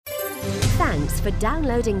Thanks for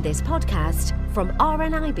downloading this podcast from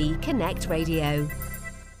RNIB Connect Radio.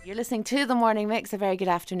 You're listening to The Morning Mix. A very good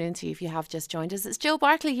afternoon to you if you have just joined us. It's Jill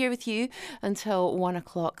Barclay here with you until 1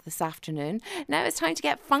 o'clock this afternoon. Now it's time to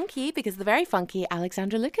get funky because the very funky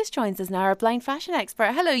Alexandra Lucas joins us now, our blind fashion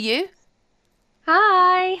expert. Hello, you.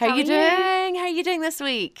 Hi. How are you doing? How are you doing this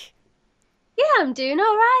week? Yeah, I'm doing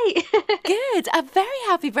all right. Good. A very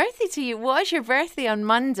happy birthday to you. It was your birthday on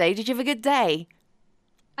Monday. Did you have a good day?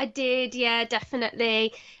 I did, yeah,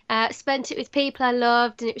 definitely. Spent it with people I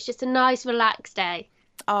loved and it was just a nice, relaxed day.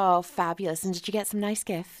 Oh, fabulous. And did you get some nice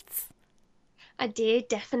gifts? I did,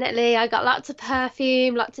 definitely. I got lots of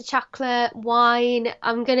perfume, lots of chocolate, wine.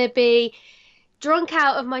 I'm going to be drunk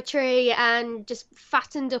out of my tree and just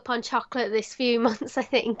fattened up on chocolate this few months, I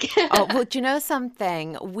think. Oh, well, do you know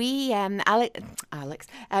something? We,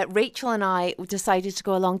 Rachel and I decided to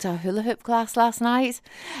go along to a hula hoop class last night.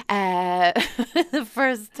 The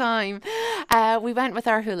first time. We went with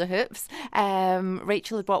our hula hoops.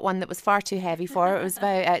 Rachel had bought one that was far too heavy for her. It was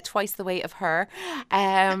about twice the weight of her.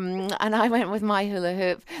 And I went with my hula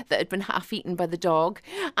hoop that had been half eaten by the dog.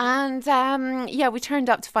 And we turned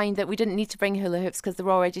up to find that we didn't need to bring hula hoops because they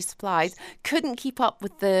were already supplied. Couldn't keep up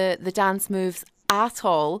with the dance moves at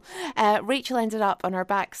all. Rachel ended up on her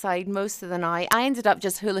backside most of the night. I ended up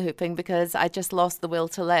just hula hooping because I just lost the will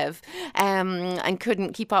to live and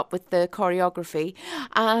couldn't keep up with the choreography.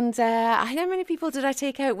 And how many people did I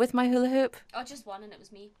take out with my hula hoop? Oh, just one, and it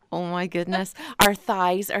was me. Oh my goodness. Our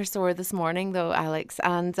thighs are sore this morning though, Alex.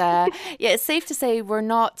 And it's safe to say we're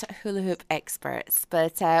not hula hoop experts,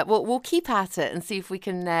 but we'll keep at it and see if we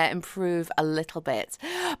can improve a little bit.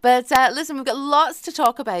 But listen, we've got lots to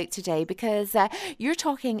talk about today because you're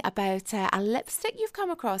talking about a lipstick you've come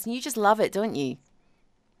across and you just love it, don't you?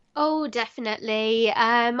 Oh, definitely.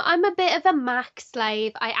 I'm a bit of a MAC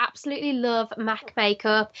slave. I absolutely love MAC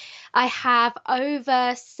makeup. I have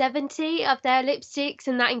over 70 of their lipsticks,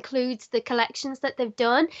 and that includes the collections that they've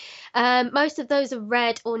done. Most of those are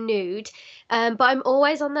red or nude, but I'm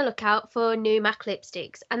always on the lookout for new MAC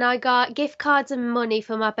lipsticks. And I got gift cards and money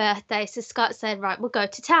for my birthday, so Scott said, right, we'll go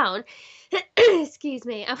to town. Excuse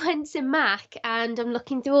me. I went to MAC and I'm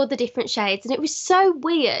looking through all the different shades, and it was so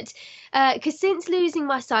weird because since losing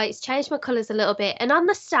my sight, it's changed my colours a little bit, and on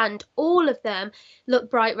the stand all of them look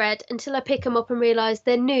bright red until I pick them up and realise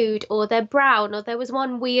they're nude or they're brown, or there was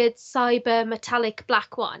one weird cyber metallic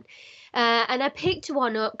black one, and I picked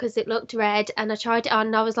one up because it looked red and I tried it on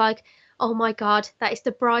and I was like, oh my God, that is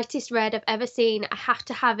the brightest red I've ever seen. I have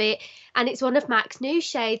to have it. And it's one of MAC's new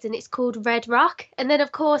shades and it's called Red Rock. And then,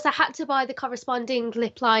 of course, I had to buy the corresponding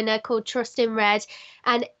lip liner called Trust in Red.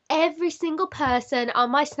 And every single person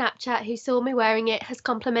on my Snapchat who saw me wearing it has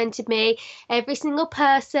complimented me. Every single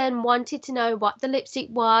person wanted to know what the lipstick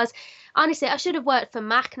was. Honestly, I should have worked for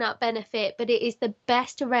MAC, not Benefit, but it is the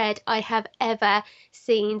best red I have ever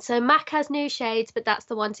seen. So MAC has new shades, but that's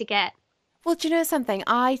the one to get. Well, do you know something?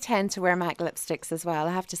 I tend to wear MAC lipsticks as well.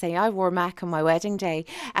 I have to say, I wore MAC on my wedding day.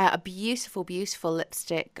 A beautiful, beautiful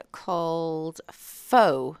lipstick called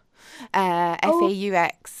Faux. Faux.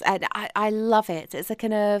 And I love it. It's a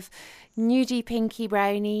kind of nudie, pinky,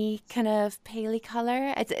 browny kind of paley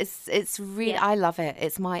colour. It's really, yeah. I love it.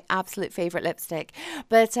 It's my absolute favourite lipstick.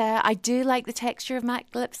 But I do like the texture of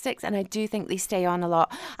MAC lipsticks, and I do think they stay on a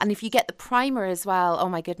lot. And if you get the primer as well, oh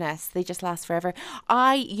my goodness, they just last forever.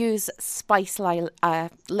 I use Spice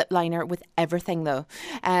lip liner with everything though.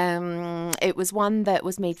 It was one that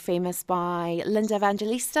was made famous by Linda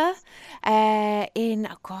Evangelista in,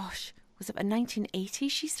 oh gosh, was it in 1980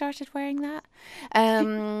 she started wearing that?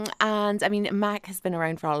 And I mean, MAC has been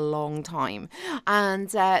around for a long time. And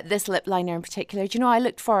this lip liner in particular, do you know, I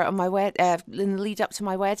looked for it on my in the lead up to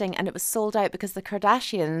my wedding, and it was sold out because the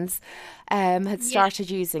Kardashians had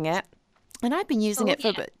started using it. And I've been using it for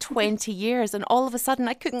about 20 years, and all of a sudden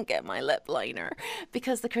I couldn't get my lip liner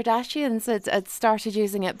because the Kardashians had started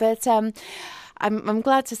using it. But I'm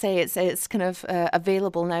glad to say it's kind of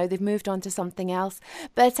available now. They've moved on to something else.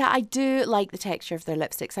 But I do like the texture of their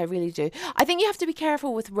lipsticks. I really do. I think you have to be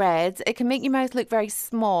careful with red. It can make your mouth look very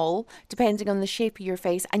small depending on the shape of your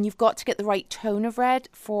face. And you've got to get the right tone of red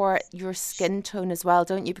for your skin tone as well,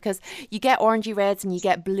 don't you? Because you get orangey reds and you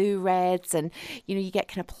get blue reds and, you know, you get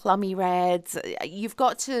kind of plummy reds. You've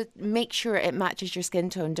got to make sure it matches your skin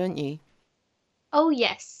tone, don't you? Oh,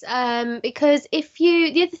 yes, because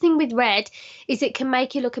the other thing with red is it can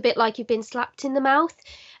make you look a bit like you've been slapped in the mouth.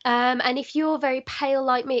 And if you're very pale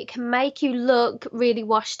like me, it can make you look really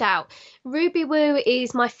washed out. Ruby Woo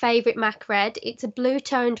is my favourite MAC red. It's a blue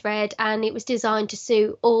toned red and it was designed to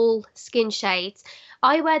suit all skin shades.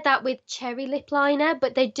 I wear that with cherry lip liner,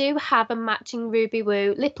 but they do have a matching Ruby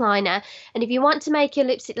Woo lip liner. And if you want to make your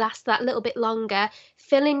lipstick last that little bit longer,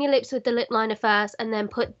 fill in your lips with the lip liner first and then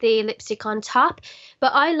put the lipstick on top.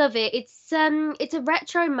 But I love it. It's a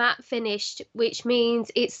retro matte finished, which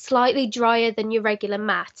means it's slightly drier than your regular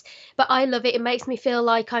matte. But I love it. It makes me feel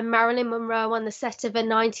like I'm Marilyn Monroe on the set of a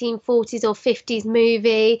 1940s or 50s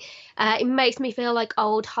movie. It makes me feel like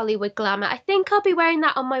old Hollywood glamour. I think I'll be wearing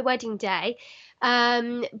that on my wedding day.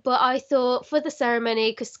 But I thought for the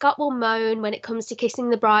ceremony, because Scott will moan when it comes to kissing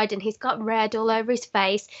the bride and he's got red all over his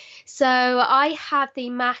face. So I have the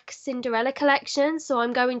MAC Cinderella collection. So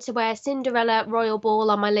I'm going to wear Cinderella Royal Ball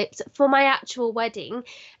on my lips for my actual wedding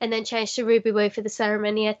and then change to Ruby Woo for the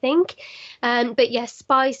ceremony, I think. But yes,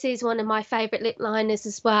 Spice is one of my favourite lip liners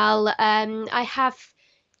as well. I have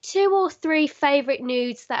 2 or 3 favourite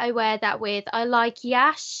nudes that I wear that with. I like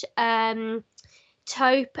Yash,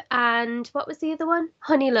 Taupe, and what was the other one?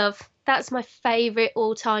 Honey Love. That's my favourite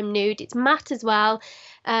all-time nude. It's matte as well,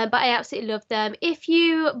 but I absolutely love them. If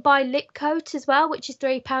you buy lip coat as well, which is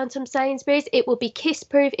 £3 from Sainsbury's, it will be kiss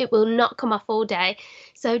proof. It will not come off all day.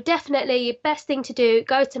 So definitely your best thing to do,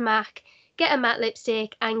 go to MAC, get a matte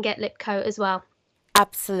lipstick and get lip coat as well.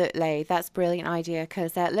 Absolutely. That's a brilliant idea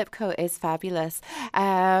because lip coat is fabulous.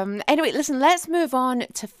 Anyway, listen, let's move on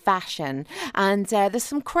to fashion. And there's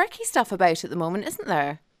some quirky stuff about at the moment, isn't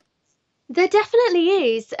there? There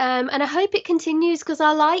definitely is. And I hope it continues because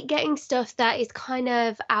I like getting stuff that is kind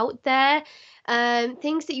of out there.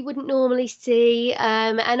 Things that you wouldn't normally see.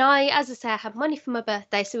 And as I say, I had money for my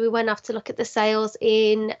birthday, so we went off to look at the sales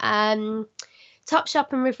in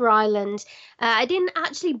Topshop and River Island. I didn't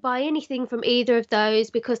actually buy anything from either of those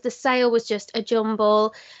because the sale was just a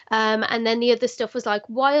jumble. And then the other stuff was like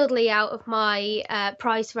wildly out of my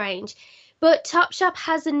price range. But Topshop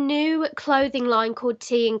has a new clothing line called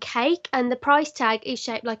Tea and Cake, and the price tag is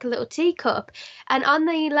shaped like a little teacup. And on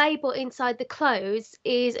the label inside the clothes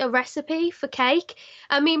is a recipe for cake.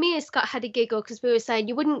 I mean, me and Scott had a giggle because we were saying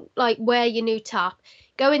you wouldn't like wear your new top,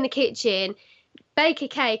 go in the kitchen, bake a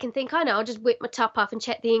cake and think, I know, I'll just whip my top off and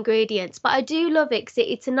check the ingredients. But I do love it because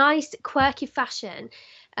it's a nice, quirky fashion.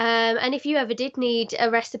 And if you ever did need a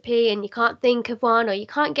recipe and you can't think of one or you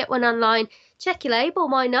can't get one online, check your label,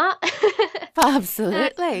 why not?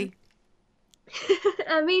 Absolutely.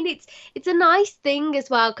 I mean, it's a nice thing as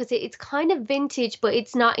well because it's kind of vintage, but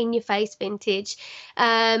it's not in your face vintage.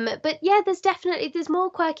 But yeah, there's more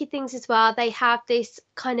quirky things as well. They have this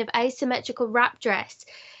kind of asymmetrical wrap dress.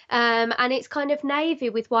 And it's kind of navy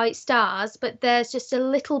with white stars, but there's just a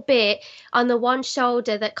little bit on the one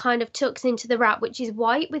shoulder that kind of tucks into the wrap, which is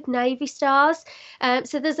white with navy stars.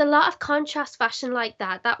 So there's a lot of contrast fashion like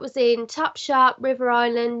that. That was in Topshop, River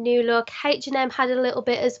Island, New Look. H&M had a little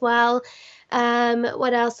bit as well.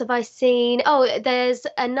 What else have I seen? Oh, there's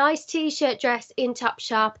a nice t-shirt dress in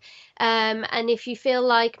Topshop. And if you feel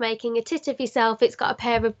like making a tit of yourself, it's got a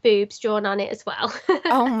pair of boobs drawn on it as well.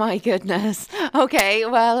 Oh my goodness. Okay,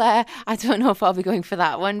 well, I don't know if I'll be going for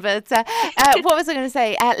that one, but what was I going to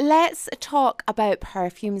say? Let's talk about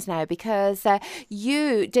perfumes now because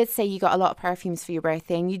you did say you got a lot of perfumes for your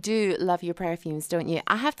birthday and you do love your perfumes, don't you?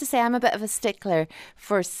 I have to say I'm a bit of a stickler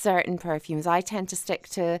for certain perfumes. I tend to stick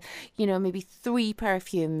to, maybe 3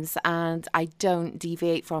 perfumes and I don't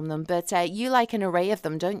deviate from them, but you like an array of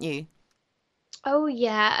them, don't you? Oh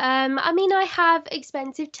yeah. I mean, I have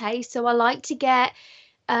expensive taste, so I like to get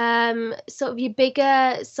sort of your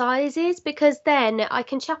bigger sizes because then I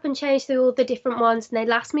can chop and change through all the different ones and they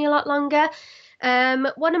last me a lot longer.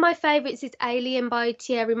 One of my favourites is Alien by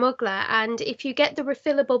Thierry Mugler, and if you get the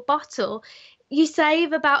refillable bottle, you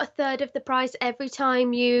save about a third of the price every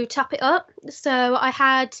time you top it up. So I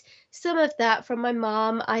had some of that from my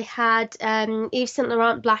mom. I had Yves Saint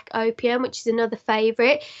Laurent Black Opium, which is another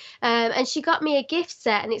favourite. And she got me a gift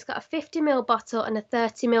set and it's got a 50ml bottle and a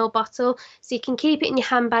 30ml bottle. So you can keep it in your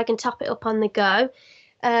handbag and top it up on the go.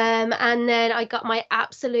 And then I got my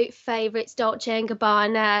absolute favourites, Dolce &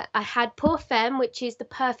 Gabbana. I had Pour Femme, which is the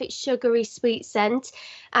perfect sugary sweet scent.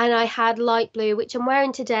 And I had Light Blue, which I'm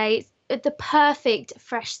wearing today. It's the perfect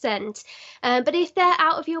fresh scent. But if they're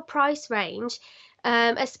out of your price range,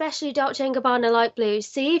 especially Dolce & Gabbana Light Blue,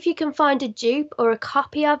 see if you can find a dupe or a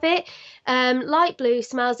copy of it. Light Blue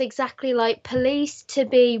smells exactly like Police to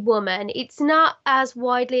Be Woman. It's not as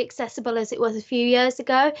widely accessible as it was a few years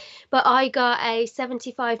ago, but I got a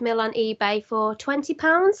 75ml on eBay for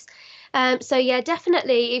 £20. So yeah,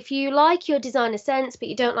 definitely, if you like your designer scents, but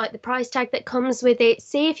you don't like the price tag that comes with it,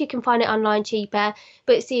 see if you can find it online cheaper,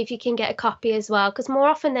 but see if you can get a copy as well, because more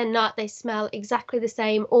often than not, they smell exactly the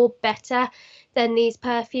same or better than these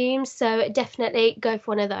perfumes. So definitely go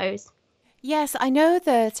for one of those. Yes, I know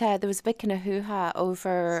that there was a big kind of hoo-ha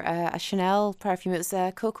over a Chanel perfume. It was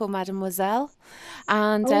Coco Mademoiselle,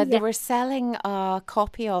 and Oh, they yeah. were selling a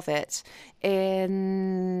copy of it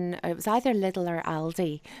in, it was either Lidl or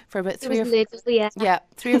Aldi for about It was little, yeah. yeah,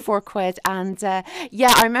 3 or 4 quid. And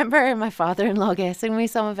yeah, I remember my father-in-law getting me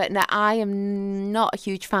some of it. Now, I am not a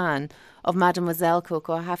huge fan of Mademoiselle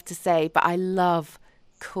Coco, I have to say, but I love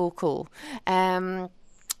Coco.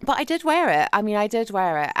 But I did wear it. I mean, I did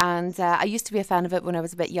wear it. And I used to be a fan of it when I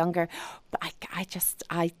was a bit younger. But I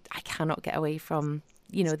cannot get away from,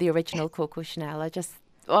 the original Coco Chanel.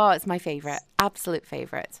 Oh, it's my favourite. Absolute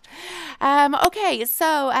favourite. Okay,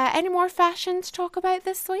 so any more fashion to talk about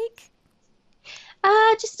this week?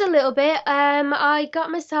 Just a little bit. I got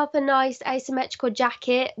myself a nice asymmetrical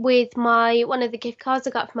jacket with my one of the gift cards I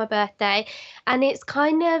got for my birthday, and it's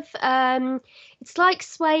kind of it's like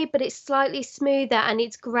suede, but it's slightly smoother and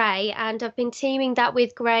it's grey. And I've been teaming that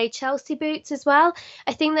with grey Chelsea boots as well.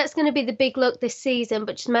 I think that's going to be the big look this season,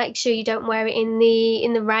 but just make sure you don't wear it in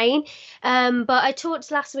the rain. But I talked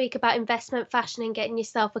last week about investment fashion and getting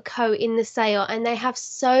yourself a coat in the sale, and they have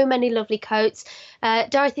so many lovely coats.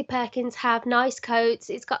 Dorothy Perkins have nice coats.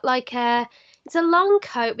 It's got it's a long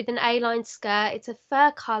coat with an A-line skirt. It's a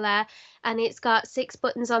fur collar and it's got 6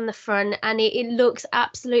 buttons on the front, and it looks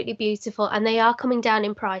absolutely beautiful, and they are coming down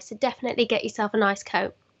in price. So definitely get yourself a nice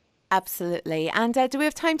coat. Absolutely. And do we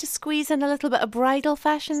have time to squeeze in a little bit of bridal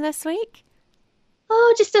fashion this week?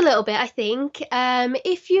 Oh, just a little bit, I think.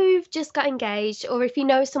 If you've just got engaged, or if you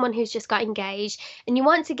know someone who's just got engaged and you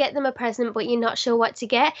want to get them a present but you're not sure what to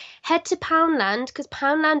get, head to Poundland, because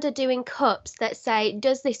Poundland are doing cups that say,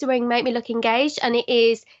 "Does this ring make me look engaged?" And it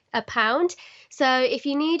is £1. So if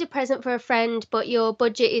you need a present for a friend but your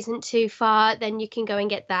budget isn't too far, then you can go and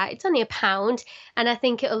get that. It's only £1, and I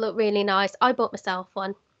think it'll look really nice. I bought myself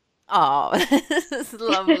one. Oh, this is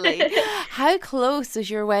lovely. How close is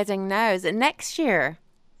your wedding now? Is it next year?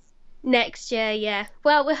 Next year, yeah.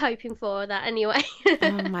 Well, we're hoping for that anyway.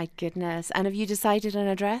 Oh my goodness. And have you decided on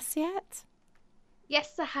a dress yet?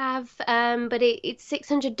 Yes, I have, but it's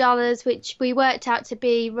 $600, which we worked out to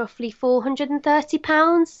be roughly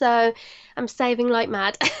 £430. So I'm saving like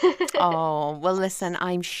mad. Oh, well, listen,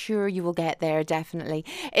 I'm sure you will get there, definitely.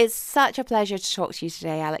 It's such a pleasure to talk to you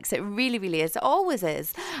today, Alex. It really, really is. It always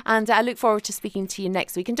is. And I look forward to speaking to you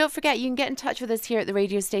next week. And don't forget, you can get in touch with us here at the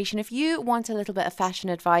radio station if you want a little bit of fashion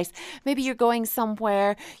advice. Maybe you're going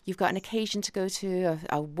somewhere, you've got an occasion to go to,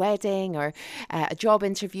 a wedding or a job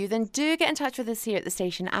interview, then do get in touch with us here at the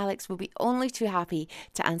station. Alex will be only too happy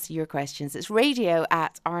to answer your questions. It's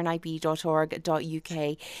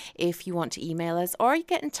radio@rnib.org.uk if you want to email us, or you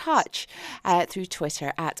get in touch through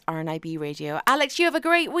Twitter @RNIB Radio. Alex, you have a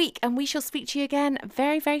great week, and we shall speak to you again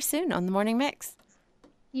very, very soon on The Morning Mix.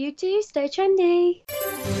 You too, stay trendy.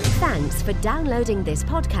 Thanks for downloading this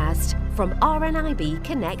podcast from RNIB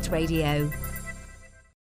Connect Radio.